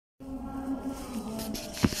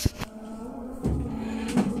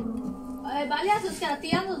Ay, vale, sus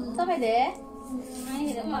cartillas, ¿sabes de? Ay,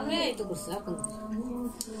 de আমি এই তো করছি এখন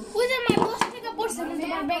ওই যে আমার 10 টাকা পড়ছে না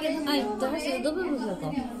তোমার ব্যাগে আই তুমি সে দবে বুঝলা তো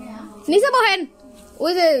নিচে বহেন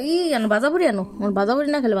ওই যে আনো বাজাপুরি আনো আমার বাজাপুরি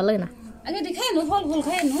না খেলে ভালো লাগে না আগে দেখাই নো ফল ফল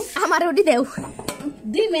খাই নো আমার ওটি দেও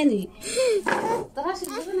দি মেনি তারা সে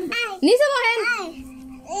দবে না নিচে বহেন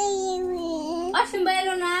আসুন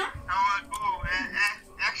বাইলো না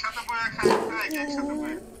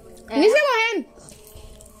নিচে বহেন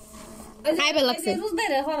খাইবে লাগছে বুঝতে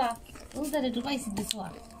রে হরা বুঝতে রে একটু পাইছি দিছো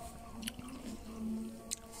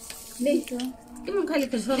দেখো কেমন খালি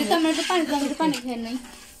করে সর দিতে আমরা তো পানি খাই নাই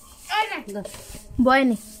আই না বয়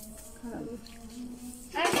নি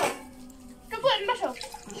কাপড় বসো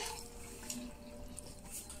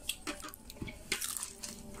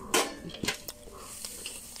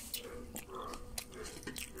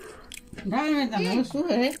ঢাল মে দাও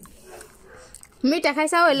সুহে মিঠা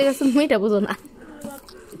খাইছাও এলে গেছে মিঠা বুঝো না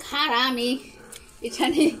খারা আমি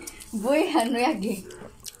এখানে বই হানো আগে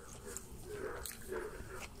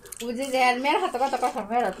বুঝে যে আর মেয়ের হাতে কথা কথা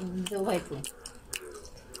মেয়েরা তো ভাইতো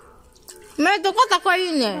মেয়ে তো কথা কই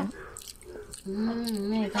না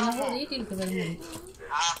মে কালা হরি টিল করে মে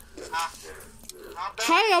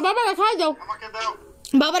খাই দাও বাবা খাই দাও আমাকে দাও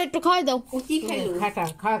বাবার একটু খাই দাও ও কি খাইলো খাটা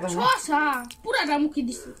খাবা না শসা পুরাটা মুখে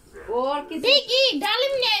দিছি ওর কিছু দেখি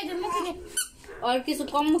ডালিম নিয়ে যে মুখে দে আর কিছু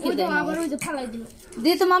কম মুখে ওই তো দেয় আবার ওই যে ফালাই দিল দি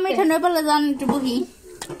তো মামি মিঠা নয় বলে জান একটু বহি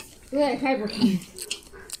ওই খাইবো কি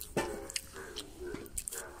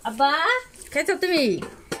আব্বা খাইছো তুমি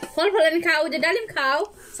ফল ফলানি খাও যে ডালিম খাও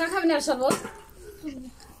চা খাবি না সরবত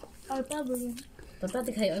আর পাবো তো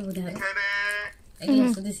তাতে খাই ওই বুঝা এখানে এগুলো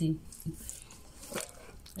তো দিছি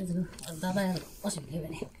দাদা অসুবিধা হবে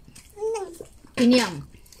না কিনিয়াম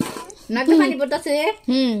নাকে পানি পড়তাছে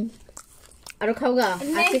আর খাওগা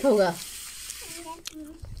আজকে খাওগা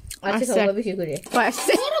আজকে খাওগা বেশি করে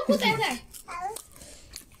পারছে পুরো কোথায় যায়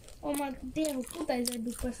ও মা দেহ কোথায় যায়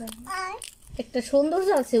দুপাশে একটা সৌন্দর্য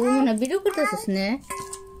আছে ও মনে ভিডিও করতেছিস না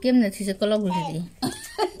কেমনে ছিসে কলা গুলি দি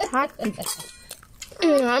থাক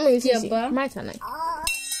আমি আব্বা মাথা নাই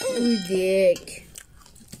তুই দেখ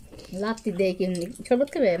লাত্তি দেখ এমনি শরবত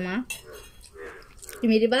খাবে মা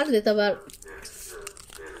তুমি রে বাজলে তো আবার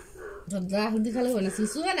যা হুদি খালে হয় না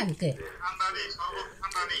শিশু হয় না হুকে ঠান্ডা নেই সর্বত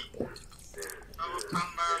ঠান্ডা নেই সর্বত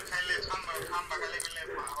ঠান্ডা খাইলে ঠান্ডা খাইলে মিলে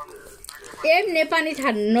আবার এমনি পানি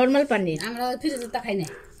ঠান্ডা নর্মাল পানি আমরা ফ্রিজে তা খাই না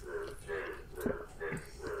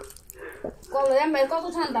কলে আমার কত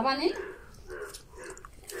ঠান্ডা পানি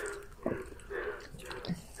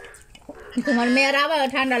তোমার মেয়ের আবার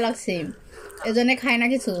ঠান্ডা লাগছে এজন্য খায় না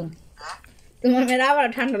কিছু তোমার মেয়ের আবার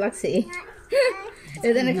ঠান্ডা লাগছে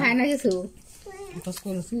এজন্য খায় না কিছু কষ্ট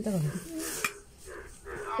করে চিন্তা করে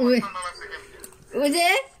ওই ঠান্ডা লাগছে কেমনে ওই যে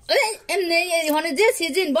এমনি মানে যে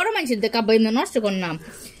সিজন বড় মানুষের কাবাই না নষ্ট করলাম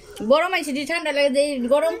বড় মানুষের ঠান্ডা লাগে যে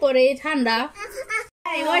গরম পরে ঠান্ডা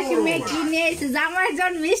জামার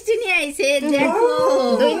জন মিষ্টি নিয়ে আইছে দেখো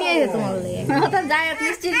দই নিয়ে আইছে তোমার যাই হোক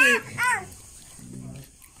মিষ্টি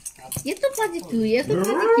এত পাজি তুই এত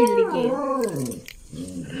পাজি কিনলি কে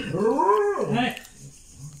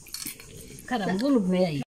খারাপ বলবো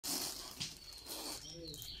ভাই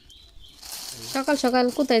সকাল সকাল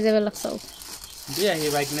কোথায় যাবে লাগছাও দিয়ে আহি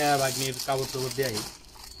বাইকনির কাপড় টাপড় দিয়ে আহি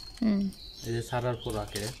এই যে সারার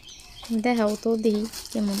পোড়াকে দেখাও তো দেখি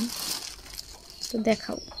কেমন তো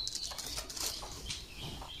দেখাও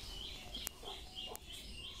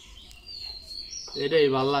এটাই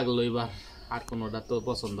ভাল লাগলো এবার আর কোনোটা তো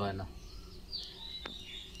পছন্দ হয় না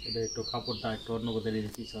এটা একটু কাপড়টা একটু অন্য কোথায়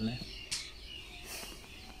দিয়েছি পিছনে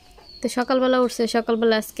তো সকালবেলা উঠছে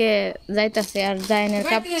সকালবেলা আজকে যাইতাছে আর জায়নের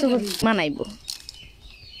কাপড় মানাইবো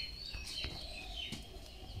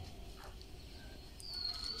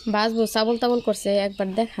বাজবো চাবল তাবল করছে একবার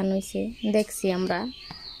দেখানো হয়েছে দেখছি আমরা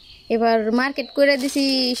এবার মার্কেট করে দিছি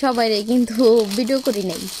সবাইরে কিন্তু ভিডিও করি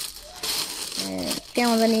নাই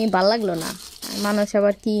কেমন জানি ভাল লাগলো না মানুষ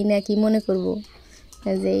আবার কি না কি মনে করবো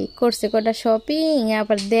যে করছে কটা শপিং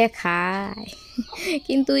আবার দেখায়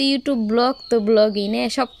কিন্তু ইউটিউব ব্লগ তো ব্লগই নে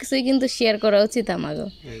সব কিছুই কিন্তু শেয়ার করা উচিত আমাকে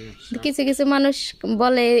কিছু কিছু মানুষ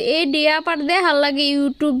বলে এই ডিয়া আবার দেখার লাগে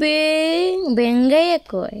ইউটিউবে ভেঙ্গাই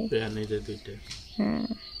কয় হ্যাঁ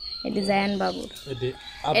এটি জায়ান বাবুর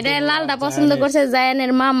এটা লালটা পছন্দ করছে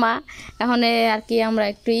জায়ানের মামা এখন আর কি আমরা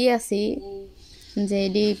একটু আছি যে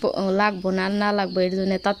এটি লাগবো না না লাগবো এর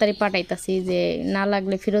জন্য তাড়াতাড়ি পাঠাইতাছি যে না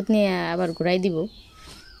লাগলে ফেরত নিয়ে আবার ঘুরাই দিব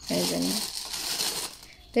এর জন্য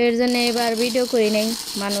তো এর জন্য এবার ভিডিও করি নাই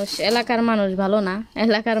মানুষ এলাকার মানুষ ভালো না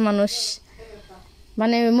এলাকার মানুষ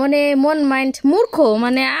মানে মন মাইন্ড মূর্খ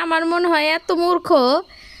মানে আমার মনে হয় এত মূর্খ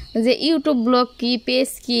যে ইউটিউব ব্লগ কি পেজ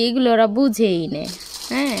কি এগুলো ওরা বুঝেই নেই।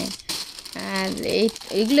 হ্যাঁ, আর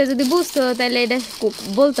এইগুলো যদি বুঝতো তাহলে এটা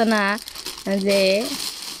বলতো না যে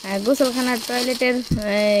গোসলখানার টয়লেটের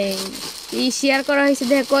শেয়ার করা হয়েছে,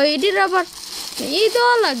 দেখো এটির আবার এই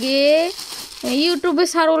দেওয়া লাগে, ইউটিউবে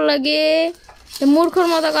ছাড়ল লাগে। মূর্খর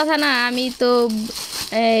মতো কথা না, আমি তো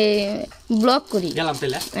ব্লগ করি। গেলাম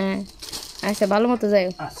তাহলে। হ্যাঁ আচ্ছা, ভালো মতো যাই,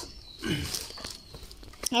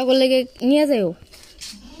 আগর লেগে নিয়ে যাইও।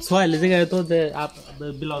 সোয়াইলে জায়গায় তো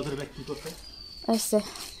ব্লগের ব্যক্তি করতে। আচ্ছা,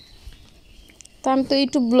 তো আমি তো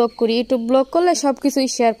ইউটিউব ব্লগ করি, ইউটিউব ব্লগ করলে সব কিছুই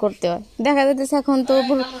শেয়ার করতে হয়। দেখা যাচ্ছে এখন তো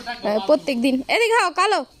প্রত্যেক দিন এদিকে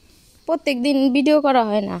কালো প্রত্যেক দিন ভিডিও করা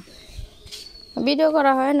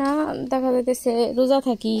হয় না, দেখা যাইতেছে রোজা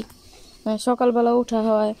থাকি, সকালবেলা উঠা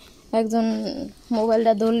হয়, একজন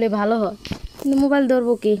মোবাইলটা ধরলে ভালো হয়, কিন্তু মোবাইল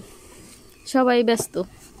ধরবো কি, সবাই ব্যস্ত।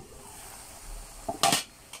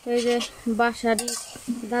 এই যে বাসারি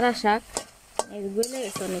দাঁড়া শাক গলে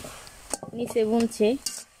গেছে অনেক, নিচে বুনছে,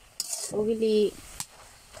 ওগুলি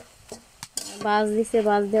বাজ দিছে,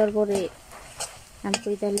 বাজ দেওয়ার পরে আমি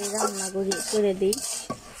কই তাহলে রান্না করে দিই।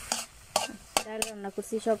 রান্না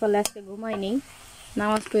করছি সকালে, আজকে ঘুমাইনি,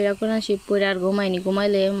 নামাজ পড়া কোন শিব পড়ে আর ঘুমাইনি,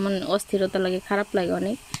 ঘুমাইলে মানে অস্থিরতা লাগে, খারাপ লাগে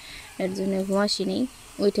অনেক, এর জন্য ঘুমাসিনি,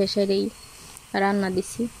 ওইটা সেরেই রান্না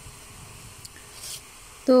দিছি।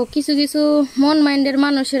 তো কিছু কিছু মন মাইন্ডের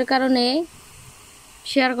মানুষের কারণে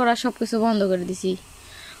শেয়ার করা সব কিছু বন্ধ করে দিছি।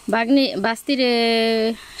 বাস্তিরে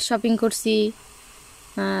শপিং করছি,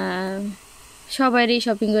 সবাইরই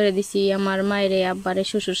শপিং করে দিছি, আমার মায়েরে, আব্বারে,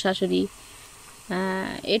 শ্বশুর শাশুড়ি,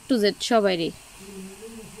 A to Z সবাইরই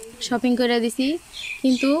শপিং করে দিছি।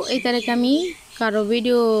 কিন্তু এই তারিখে আমি কারো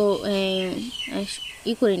ভিডিও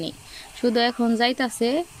করিনি, শুধু এখন যাইতাছে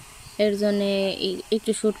এর জন্যে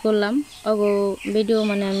একটু শ্যুট করলাম, ভিডিও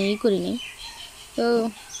মানে আমি করিনি। তো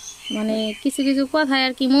মানে কিছু কিছু কথায়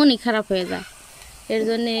আর কি মনই খারাপ হয়ে যায়, এর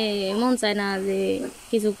জন্যে মন চায় না যে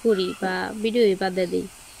কিছু করি বা ভিডিওই বাদে দিই।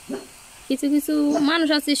 কিছু কিছু মানুষ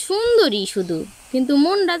আছে সুন্দরী শুধু, কিন্তু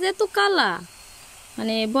মনটা যে এত কালা,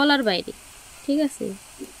 মানে বলার বাইরে। ঠিক আছে,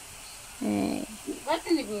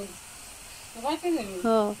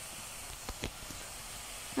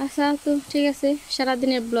 আচ্ছা, তো ঠিক আছে,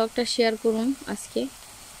 সারাদিনের ব্লগটা শেয়ার করুন আজকে।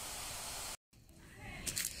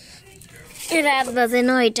 রাত বাজে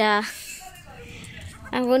 9টা,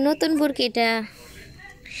 আমার নতুন বুরকিটা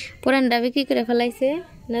পুরানটা বিক্রি করে ফেলাইছে,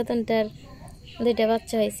 নতুনটার 2টা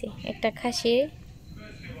বাচ্চা হয়েছে, একটা খাসির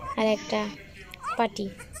আর একটা পাটি।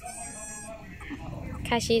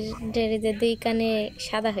 খাসির ডেরিতে 2 কানে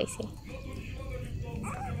সাদা হয়েছে।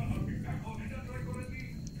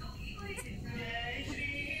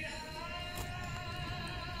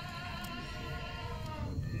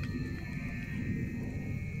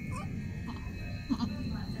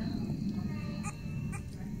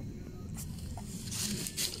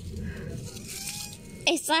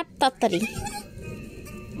 এই চাপ তাড়াতাড়ি।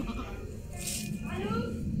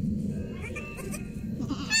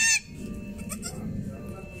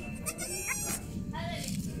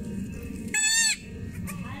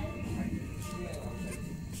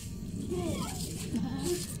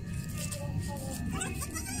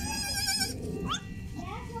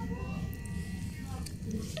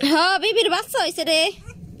 হ্যাঁ, বিবির বাচ্চা হয়েছে রে।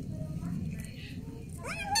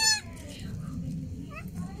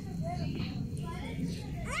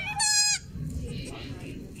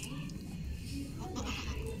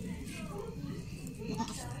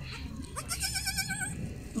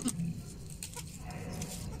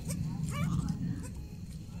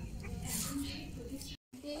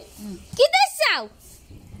 কি চাও,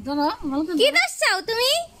 কি চাও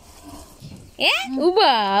তুমি?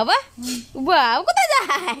 বাবা কোথায়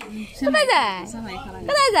যায়, কোথায় যায়,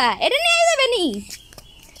 কোথায় যায়? এটা নিয়ে যাবে নি,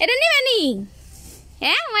 এটা নিবে নি?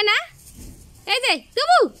 হ্যাঁ ময়না, এই যে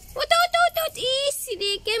তবু ইস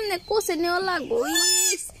রে, কেমনে কোসে নেওয়া লাগবো,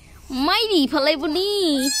 ইস মাইরি ফেলাইব নি।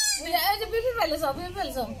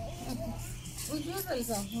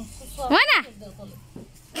 ময়না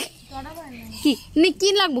কি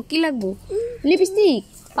লাগবো, কি লাগবো? লিপস্টিক,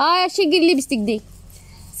 শিগগির লিপস্টিক দে,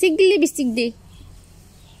 শিগগির লিপস্টিক দে।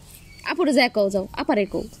 আপুরে যায় কও, যাও আপারে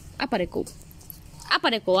কও, আপারে কও,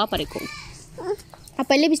 আপারে কও, আপারে কও।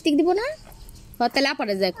 আপা লিপস্টিক দিব না? তাহলে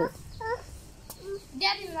আপারে যায় কও।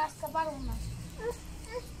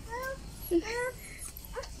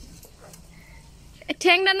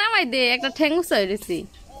 ঠ্যাংটা নামাই দে, একটা ঠ্যাং উঁচাই রেছি।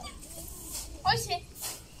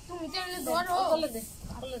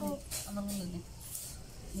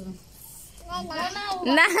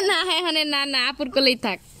 না না এখানে না, না আপুর কোলেই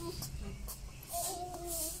থাক।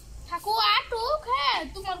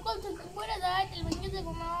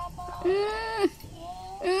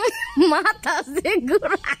 মাথা যে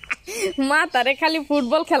ঘুরা মাথারে খালি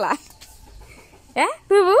ফুটবল খেলা হ্যাঁ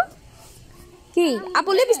প্রভু কি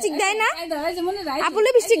আপু লিপস্টিক দেয় না আপু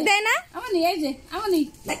লিপস্টিক দেয় না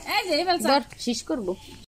ধর শেষ করবো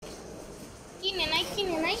কিনে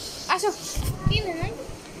নাই আসো কিনে নাই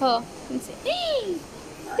হ কিনছে।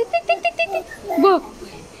 Tick tick tick tick tick tick. বো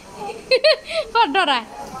ডরায়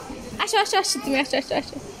আসো আসো আসো তুমি আসো আসো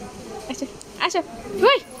আসো আসো আসো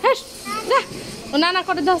ওই হাস যা ও নানা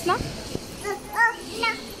করে দাস না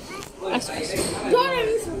আসো আসো।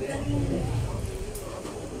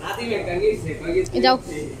 যাও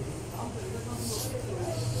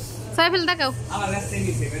সাইফেল দেখাও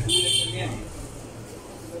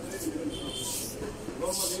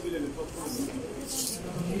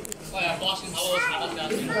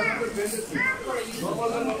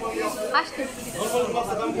আসতে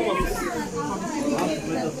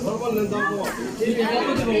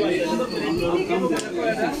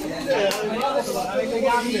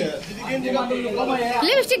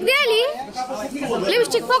লিপস্টিক দেয়ালি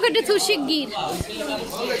লিপস্টিক পকেটে থু শিগগির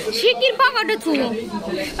পকেটে থু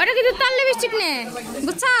ওটা কিন্তু তার লিপস্টিক নে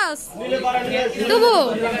বুঝছাস দেবো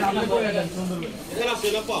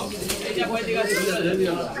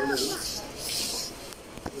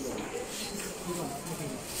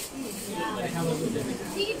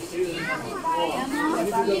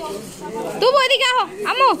তুবু এদিকে আহো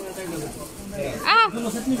আম্মু আহ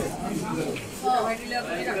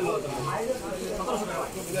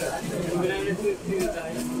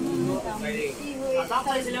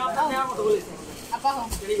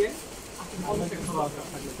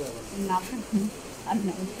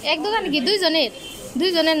এক দোকানে কি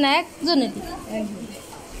দুইজনের না একজনের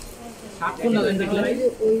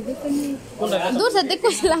দূর সাথে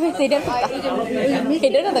দেখছিলাম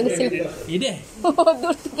এটার কথা বলছিলাম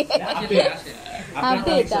দূর থেকে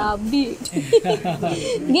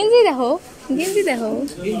গেঞ্জি দেখো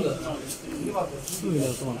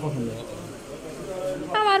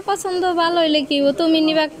আমার পছন্দ ভালো হইলে কি তুমি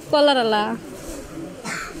নিবা কলার আলা